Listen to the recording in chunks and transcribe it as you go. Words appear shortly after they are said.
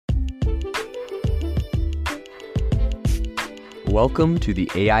Welcome to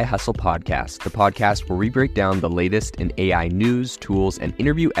the AI Hustle Podcast, the podcast where we break down the latest in AI news, tools, and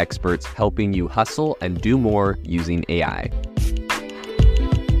interview experts helping you hustle and do more using AI.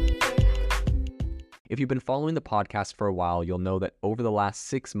 If you've been following the podcast for a while, you'll know that over the last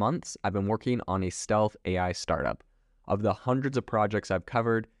 6 months, I've been working on a stealth AI startup. Of the hundreds of projects I've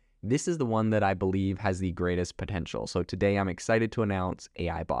covered, this is the one that I believe has the greatest potential. So today I'm excited to announce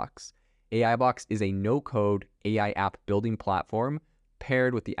AIBox. AIBox is a no-code AI app building platform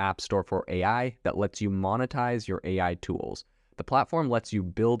paired with the App Store for AI that lets you monetize your AI tools. The platform lets you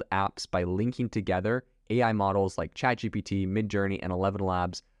build apps by linking together AI models like ChatGPT, Midjourney, and 11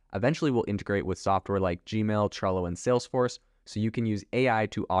 Labs. Eventually will integrate with software like Gmail, Trello, and Salesforce, so you can use AI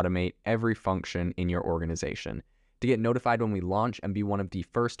to automate every function in your organization. To get notified when we launch and be one of the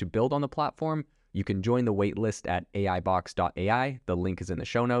first to build on the platform, you can join the waitlist at aibox.ai. The link is in the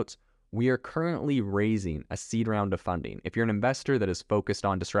show notes. We are currently raising a seed round of funding. If you're an investor that is focused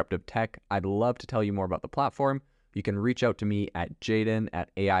on disruptive tech, I'd love to tell you more about the platform. You can reach out to me at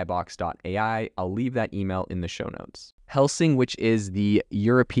jaden@aibox.ai. I'll leave that email in the show notes. Helsing, which is the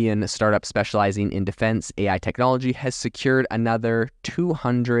European startup specializing in defense AI technology, has secured another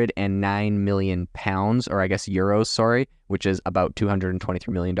 209 million pounds, or I guess euros, which is about $223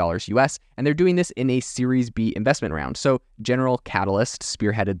 million US. And they're doing this in a Series B investment round. So General Catalyst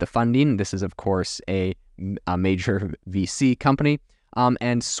spearheaded the funding. This is, of course, a major VC company.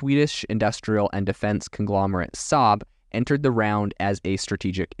 And Swedish industrial and defense conglomerate Saab entered the round as a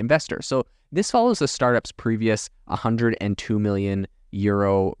strategic investor. So this follows the startup's previous 102 million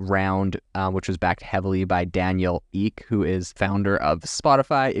euro round, which was backed heavily by Daniel Ek, who is founder of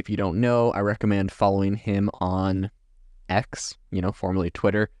Spotify. If you don't know, I recommend following him on X, formerly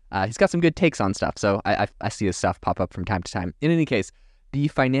Twitter. He's got some good takes on stuff, so I see his stuff pop up from time to time. In any case, the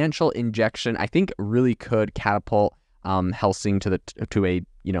financial injection, I think, really could catapult Helsing to a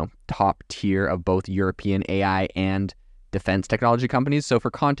top tier of both European AI and defense technology companies. So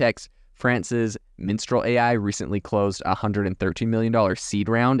for context, France's Minstrel AI recently closed a $113 million seed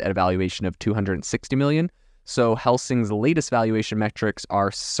round at a valuation of $260 million. So Helsing's latest valuation metrics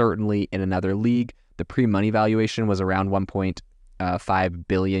are certainly in another league. The pre-money valuation was around 1.5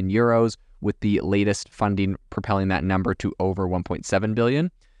 billion euros, with the latest funding propelling that number to over 1.7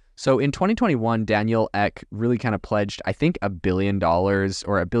 billion. So in 2021, Daniel Ek really kind of pledged, I think, $1 billion or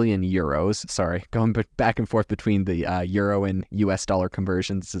 €1 billion. Sorry, going back and forth between the euro and US dollar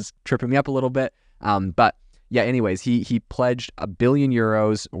conversions is tripping me up a little bit. But yeah, anyways, he pledged €1 billion,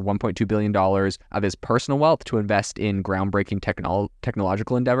 $1.2 billion of his personal wealth to invest in groundbreaking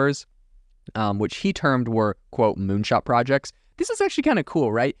technological endeavors, which he termed were, quote, moonshot projects. This is actually kind of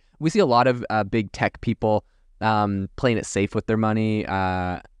cool, right? We see a lot of big tech people playing it safe with their money.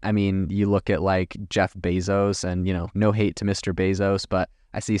 I mean, you look at like Jeff Bezos, and no hate to Mr. Bezos, but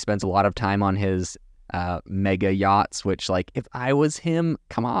I see he spends a lot of time on his mega yachts, which, like, if I was him,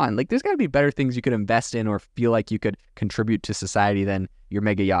 come on, like, there's got to be better things you could invest in or feel like you could contribute to society than your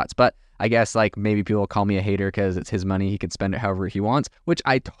mega yachts. But I guess, like, maybe people will call me a hater because it's his money, he can spend it however he wants, which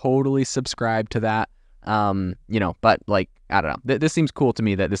I totally subscribe to that. But like, I don't know, this seems cool to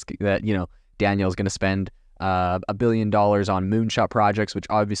me that Daniel's going to spend $1 billion on moonshot projects, which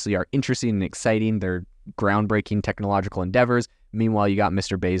obviously are interesting and exciting. They're groundbreaking technological endeavors. Meanwhile, you got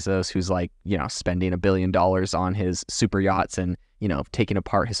Mr. Bezos, who's like, spending $1 billion on his super yachts and, taking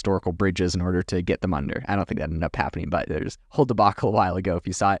apart historical bridges in order to get them under. I don't think that ended up happening, but there's a whole debacle a while ago if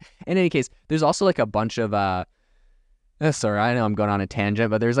you saw it. In any case, there's also like a bunch of, sorry, I know I'm going on a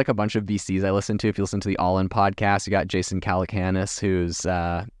tangent, but there's like a bunch of VCs I listen to. If you listen to the All In podcast, you got Jason Calacanis, who's,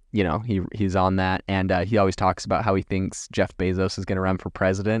 he's on that, and he always talks about how he thinks Jeff Bezos is going to run for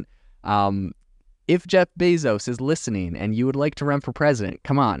president. If Jeff Bezos is listening and you would like to run for president,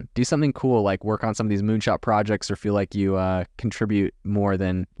 come on, do something cool, like work on some of these moonshot projects or feel like you contribute more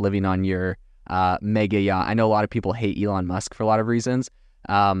than living on your mega yacht. I know a lot of people hate Elon Musk for a lot of reasons.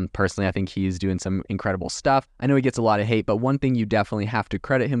 Personally, I think he's doing some incredible stuff. I know he gets a lot of hate, but one thing you definitely have to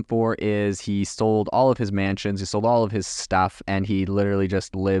credit him for is he sold all of his mansions, he sold all of his stuff, and he literally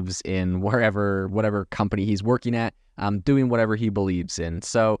just lives in whatever company he's working at, doing whatever he believes in.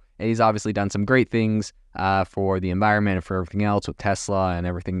 So he's obviously done some great things for the environment and for everything else with Tesla and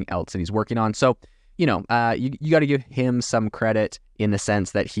everything else that he's working on. So, you got to give him some credit in the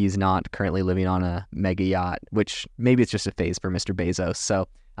sense that he's not currently living on a mega yacht, which maybe it's just a phase for Mr. Bezos. So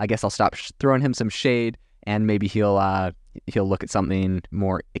I guess I'll stop throwing him some shade, and maybe he'll look at something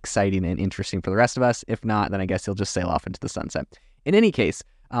more exciting and interesting for the rest of us. If not, then I guess he'll just sail off into the sunset. In any case,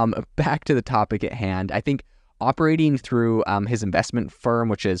 back to the topic at hand, I think operating through his investment firm,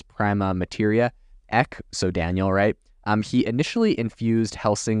 which is Prima Materia, Ek, so Daniel, right? He initially infused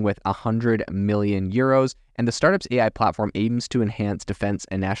Helsing with 100 million euros, and the startup's AI platform aims to enhance defense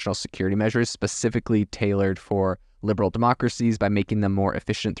and national security measures specifically tailored for liberal democracies by making them more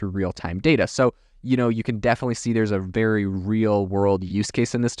efficient through real-time data. So, you can definitely see there's a very real-world use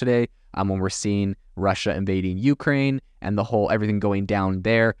case in this today. When we're seeing Russia invading Ukraine and everything going down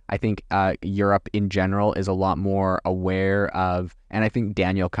there, I think Europe in general is a lot more aware of, and I think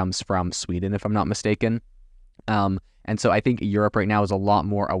Daniel comes from Sweden, if I'm not mistaken. And so I think Europe right now is a lot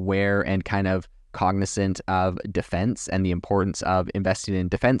more aware and kind of cognizant of defense and the importance of investing in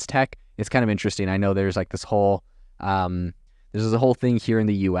defense tech. It's kind of interesting. I know there's like this whole there's a whole thing here in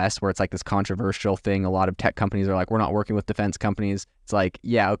the US where it's like this controversial thing. A lot of tech companies are like, we're not working with defense companies. It's like,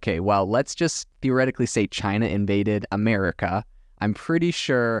 yeah, okay, well, let's just theoretically say China invaded America. I'm pretty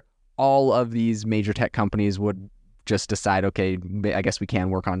sure all of these major tech companies would just decide, okay, I guess we can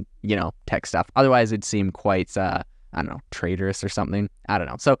work on, tech stuff. Otherwise, it'd seem quite, I don't know, traitorous or something. I don't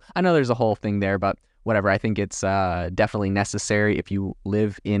know. So I know there's a whole thing there, but whatever. I think it's definitely necessary if you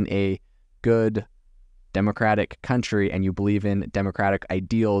live in a good democratic country and you believe in democratic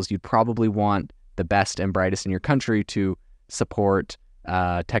ideals. You'd probably want the best and brightest in your country to support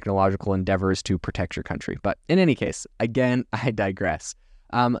technological endeavors to protect your country. But in any case, again, I digress.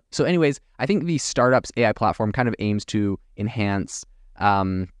 So anyways, I think the startup's AI platform kind of aims to enhance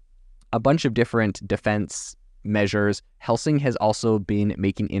a bunch of different defense measures. Helsing has also been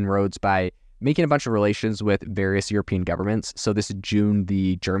making inroads by making a bunch of relations with various European governments. So this June,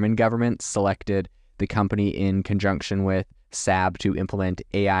 the German government selected the company in conjunction with Saab to implement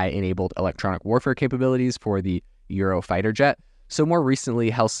AI-enabled electronic warfare capabilities for the Eurofighter jet. So more recently,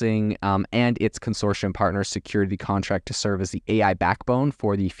 Helsing and its consortium partners secured the contract to serve as the AI backbone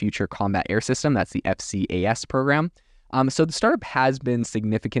for the Future Combat Air System. That's the FCAS program. So the startup has been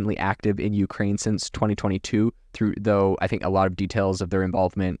significantly active in Ukraine since 2022, though I think a lot of details of their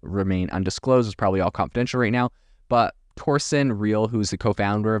involvement remain undisclosed. It's probably all confidential right now. But Torsten Riehl, who's the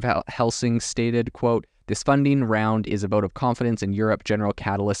co-founder of Helsing, stated, quote, "This funding round is a vote of confidence in Europe. General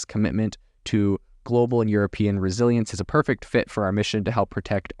Catalyst's commitment to global and European resilience is a perfect fit for our mission to help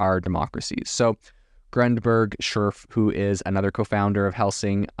protect our democracies." So Grundberg Scherf, who is another co-founder of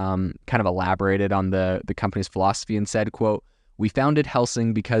Helsing, kind of elaborated on the company's philosophy and said, quote, "We founded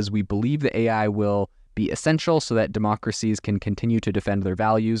Helsing because we believe the AI will be essential so that democracies can continue to defend their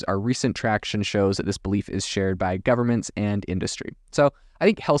values. Our recent traction shows that this belief is shared by governments and industry." So I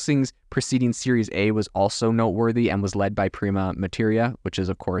think Helsing's preceding Series A was also noteworthy and was led by Prima Materia, which is,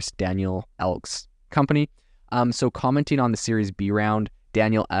 of course, Daniel Ek's company. So commenting on the Series B round,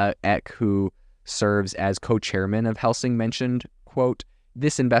 Daniel Ek, who serves as co-chairman of Helsing, mentioned, quote,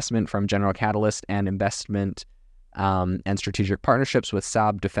 "This investment from General Catalyst and investment and strategic partnerships with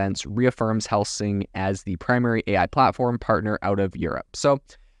Saab Defense reaffirms Helsing as the primary AI platform partner out of Europe." So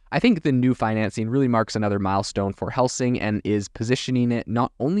I think the new financing really marks another milestone for Helsing and is positioning it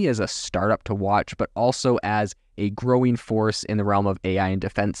not only as a startup to watch, but also as a growing force in the realm of AI and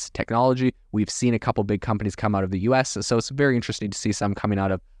defense technology. We've seen a couple big companies come out of the US, so it's very interesting to see some coming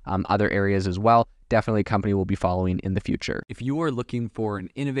out of other areas as well. Definitely a company we'll be following in the future. If you are looking for an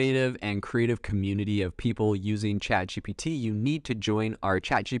innovative and creative community of people using ChatGPT, you need to join our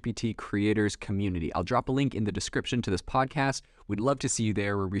ChatGPT creators community. I'll drop a link in the description to this podcast. We'd love to see you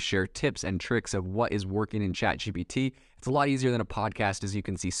there, where we share tips and tricks of what is working in ChatGPT. It's a lot easier than a podcast, as you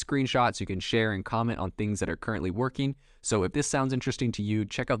can see screenshots, you can share and comment on things that are currently working. So if this sounds interesting to you,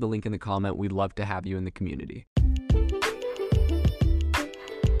 check out the link in the comment. We'd love to have you in the community.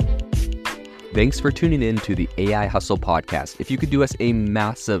 Thanks for tuning in to the AI Hustle podcast. If you could do us a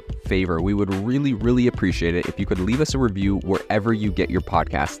massive favor, we would really, really appreciate it if you could leave us a review wherever you get your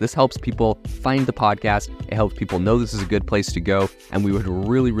podcasts. This helps people find the podcast. It helps people know this is a good place to go. And we would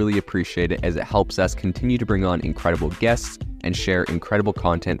really, really appreciate it, as it helps us continue to bring on incredible guests and share incredible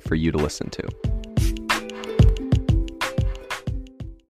content for you to listen to.